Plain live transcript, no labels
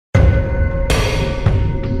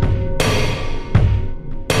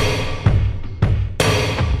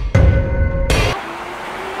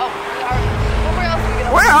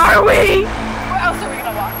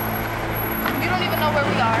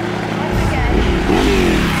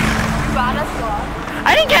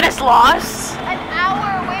didn't get us lost. An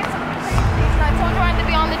hour away from the train station. I told you I had to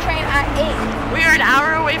be on the train at 8. We are an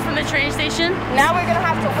hour away from the train station. Now we're gonna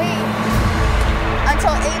have to wait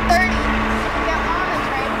until 8:30 to get on the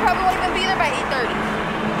train. We probably won't even be there by 8:30.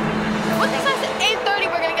 What this says 8:30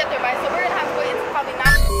 we're gonna get there by, so we're gonna have to wait until probably 9.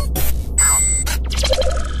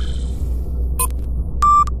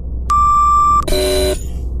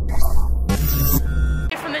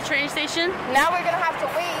 From the train station. Now we're gonna have to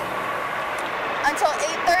wait until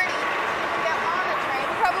 8:30 to get on the train.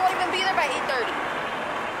 We probably won't even be there by 8:30.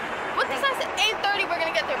 What this says 8:30 we're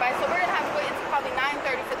gonna get there by, so we're gonna have to wait until probably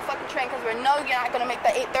 9:30 for the fucking train because we know you're not gonna make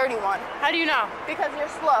the 8:30 one. How do you know? Because you're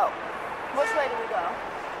slow. Which way do we go?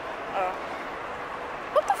 Oh.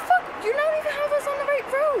 What the fuck? You don't even have us on the right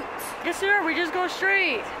route. Yes, sir. We just go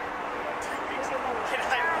straight. I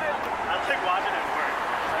like watching it work.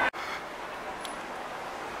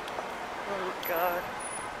 Oh God.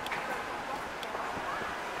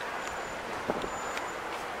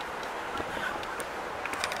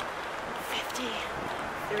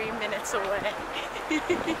 $53 minutes away.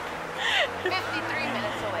 53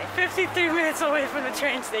 minutes away. 53 minutes away from the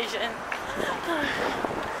train station.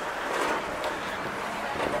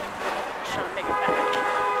 Trying to make it back.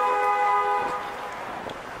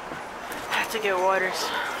 I have to get waters.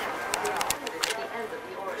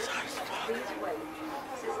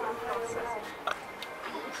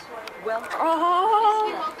 Well,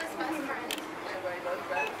 oh.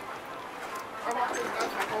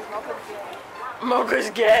 Mocha's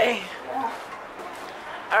gay.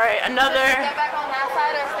 Alright, another. Get back on that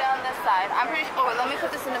side or stay on this side? I'm pretty sure. Oh, let me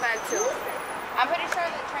put this in the bag too. I'm pretty sure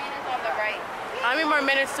the train is on the right. How many more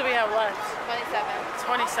minutes do we have left? 27.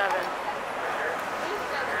 27. I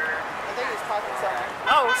think he was talking something.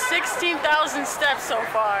 Oh, 16,000 steps so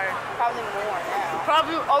far. Probably more now.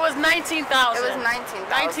 Probably, oh, it was 19,000. It was 19,000.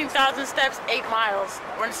 19,000 steps, 8 miles.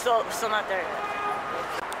 We're still not there yet.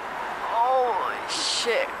 Holy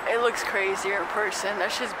shit, it looks crazier in person.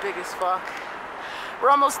 That shit's big as fuck. We're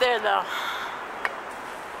almost there though.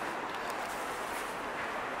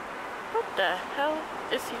 What the hell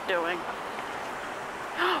is he doing?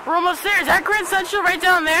 We're almost there. Is that Grand Central right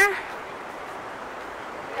down there?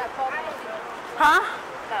 Huh?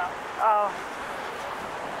 No. Oh.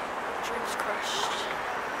 Dreams crushed.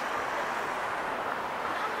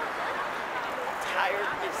 Tired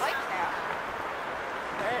as Like now.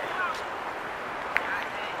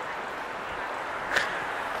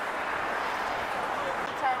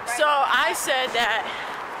 So I said that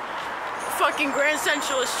fucking Grand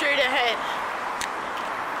Central is straight ahead.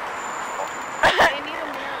 They need a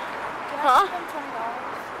miracle. Can I Huh? give them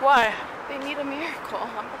 $20? Why? They need a miracle.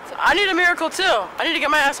 I need a miracle too. I need to get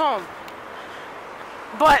my ass home.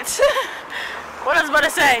 But what I was about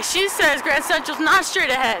to say, she says Grand Central's not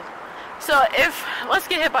straight ahead. So let's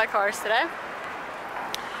get hit by cars today.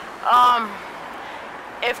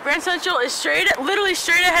 If Grand Central is literally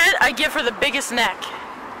straight ahead, I give her the biggest neck.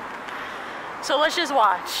 So let's just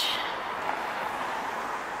watch.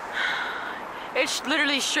 It's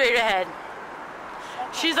literally straight ahead.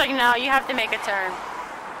 She's like, no, you have to make a turn.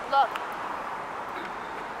 Look.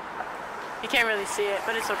 You can't really see it,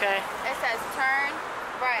 but it's okay. It says turn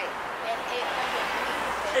right and 800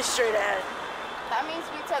 feet. It's straight ahead. That means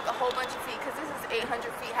we took a whole bunch of feet because this is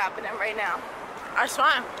 800 feet happening right now. That's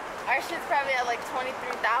fine. Our shit's probably at like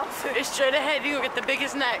 23,000. It's straight ahead. You gonna get the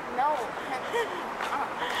biggest neck. No.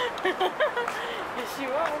 Yes, you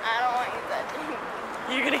are. I don't want you touching.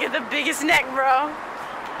 You're gonna get the biggest neck, bro.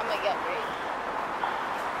 I'm gonna get raped.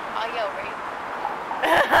 I'll get raped.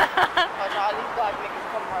 Watch all these black niggas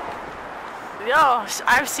come running. Yo,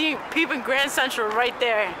 I've seen people in Grand Central right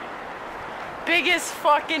there. Biggest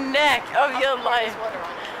fucking neck of your life.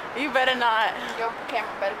 You better not. Your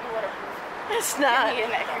camera better be waterproof. It's not. Give me your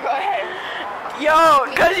neck. Go ahead. Yo,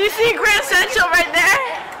 cause you see Grand Central right there?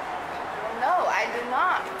 No, I do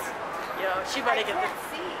not. Yo, she better get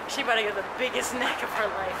the biggest neck of her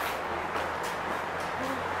life.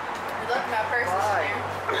 Look, my purse is there.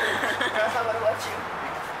 Or else I would've let you.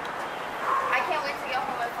 I can't wait to get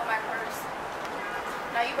home and fill my purse.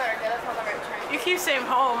 Now you better get us on the right train. You keep saying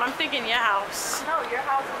home. I'm thinking your house. No, your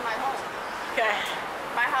house is my home. Okay.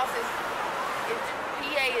 My house is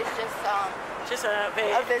PA is just a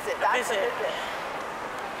visit. That's a visit.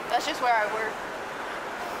 That's just where I work.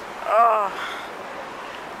 Oh,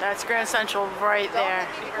 that's Grand Central right there.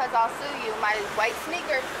 Don't hit me because I'll sue you. My white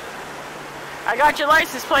sneakers. I got your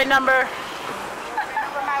license plate number.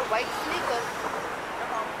 Remember my white sneakers.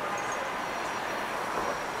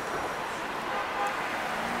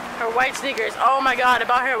 Her white sneakers. Oh my god,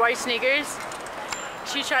 about her white sneakers.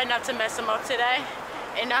 She tried not to mess them up today.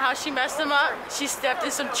 And now how she messed him up? She stepped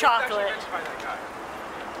in some chocolate.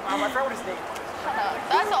 My friend would have stayed.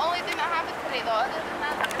 That's the only thing that happened today, though. Other than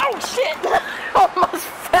that, Oh shit! Almost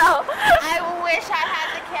fell. I wish I had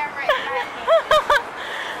the camera in my hand.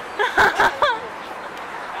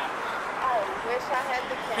 I wish I had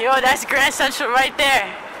the camera. Yo, that's Grand Central right there.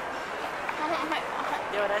 Oh my god.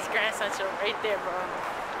 Yo, that's Grand Central right there, bro.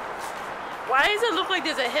 Why does it look like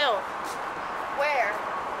there's a hill? Where?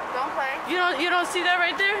 Don't play. You don't see that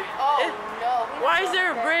right there? Oh no. Why is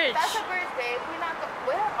there a bridge? That's a bridge, babe.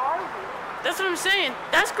 Where are we? That's what I'm saying.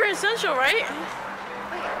 That's Grand Central, right? Wait, do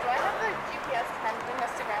I have the GPS can bring us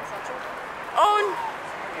to Grand Central? Oh,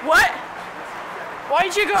 what?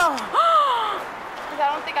 Why'd you go? Because I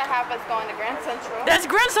don't think I have us going to Grand Central. That's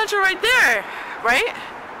Grand Central right there, right?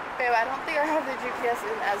 Babe, I don't think I have the GPS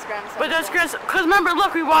in as Grand Central. But that's Grand Central. Because remember,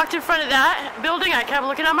 look, we walked in front of that building. I kept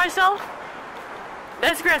looking at myself.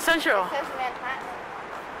 That's Grand Central. It says Manhattan.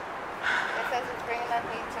 It says it's bringing us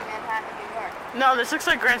to Manhattan, New York. No, this looks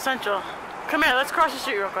like Grand Central. Come here, let's cross the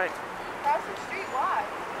street real quick. Cross the street? Why?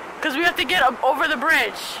 Because we have to get up over the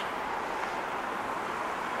bridge.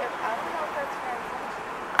 I don't know if that's Grand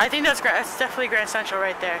Central. I think that's definitely Grand Central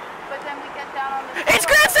right there. But then we get down on the It's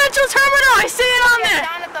Grand Central Terminal! I see it on we there!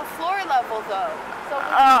 get down at the floor level, though. So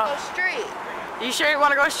we Oh. can go straight. You sure you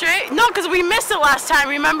want to go straight? No, because we missed it last time,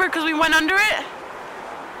 remember? Because we went under it?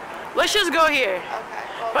 Let's just go here. Okay.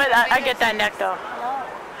 Well, But I get that neck, though. No.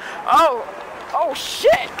 Oh! Oh,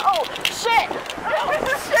 shit! Oh, shit! Oh,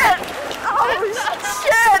 shit! Oh,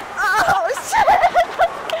 shit! Oh, shit!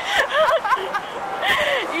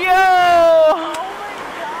 Yo!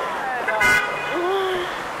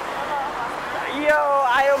 Yo,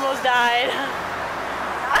 I almost died.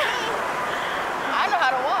 I know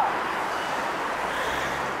how to walk.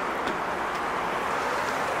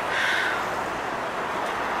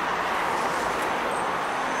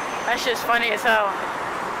 That shit's funny as hell.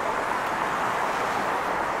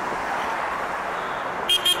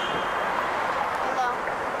 Hello.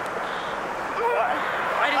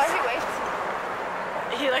 Why Oh, he waits.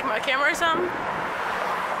 he like my camera or something? I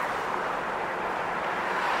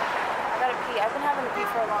gotta pee. I've been having to pee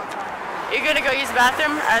for a long time. You're gonna go use the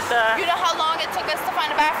bathroom at the... You know how long it took us to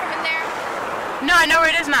find a bathroom in there? No, I know where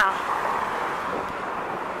it is now.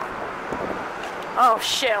 Oh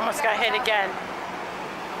shit, almost got hit again.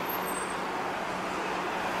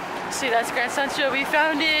 See, that's Grand Central, we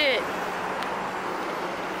found it.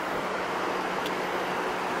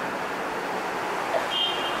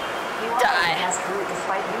 Die.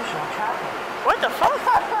 Despite usual traffic. What the fuck?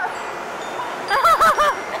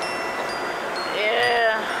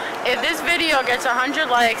 Yeah. If this video gets 100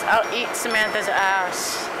 likes, I'll eat Samantha's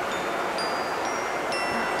ass.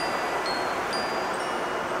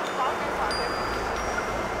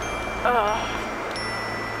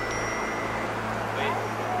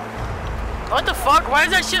 What the fuck? Why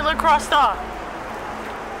does that shit look crossed off?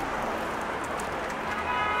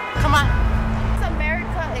 Come on. It's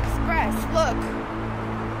America Express. Look.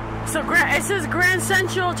 So it says Grand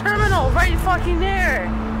Central Terminal right fucking there.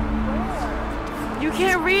 You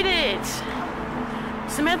can't read it.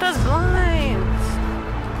 Samantha's blind.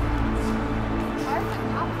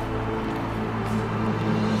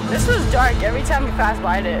 This was dark every time we passed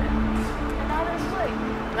by it.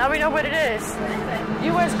 Now we know what it is.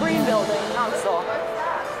 U.S. Green Building, Council.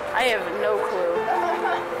 I have no clue.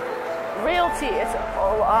 Realty, it's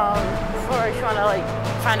for if you want to like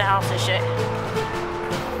find a house and shit.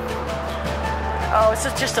 Oh, it's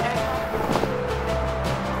just a...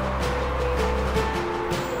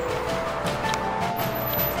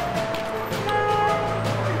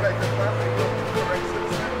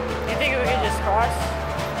 You think we could just cross?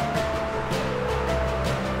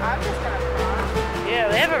 I'm just gonna cross. Yeah,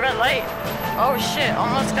 they have a red light. Oh shit,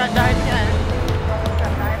 almost got died again.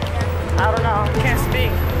 I don't know, can't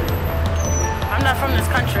speak. I'm not from this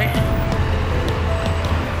country.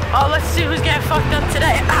 Oh, let's see who's getting fucked up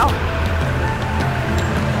today. Ow!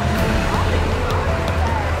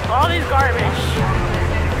 All these garbage.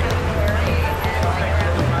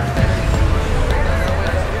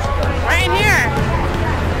 Right in here.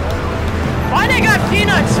 Why they got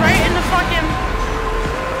peanuts right in the fucking...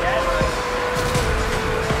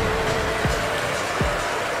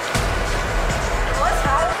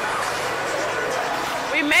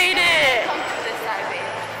 We made it. Come to this side,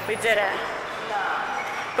 babe. We did it.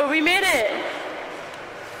 But we made it.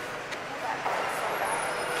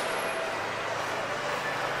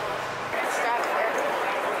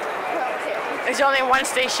 There's only one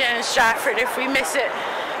station in Stratford if we miss it.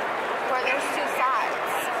 Where there's two sides.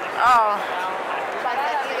 Oh. But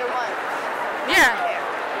that's either one. Yeah.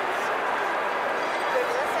 Which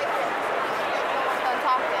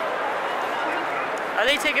Are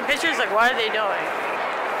they taking pictures? Like, what are they doing?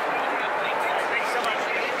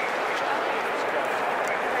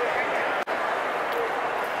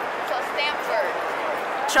 So Stanford.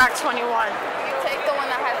 Track 21. You take the one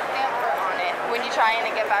that has Stanford on it when you're trying to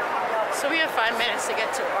get back home. So we have 5 minutes to get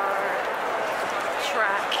to our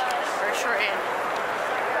track or train.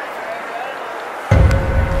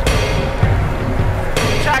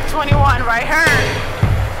 Track 21, right here.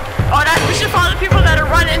 Oh, we should follow the people that are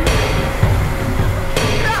running.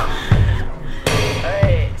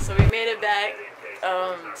 Alright, so we made it back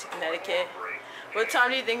to Connecticut. What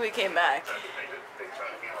time do you think we came back?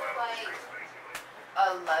 Like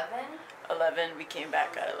 11? 11, we came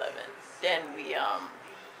back at 11. Then we, Got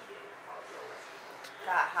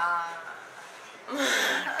high.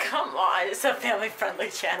 come on, it's a family-friendly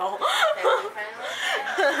channel.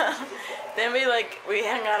 Then we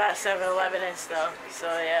hung out at 7-Eleven and stuff. So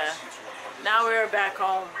yeah, now we're back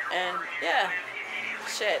home and yeah,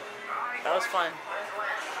 shit, that was fun.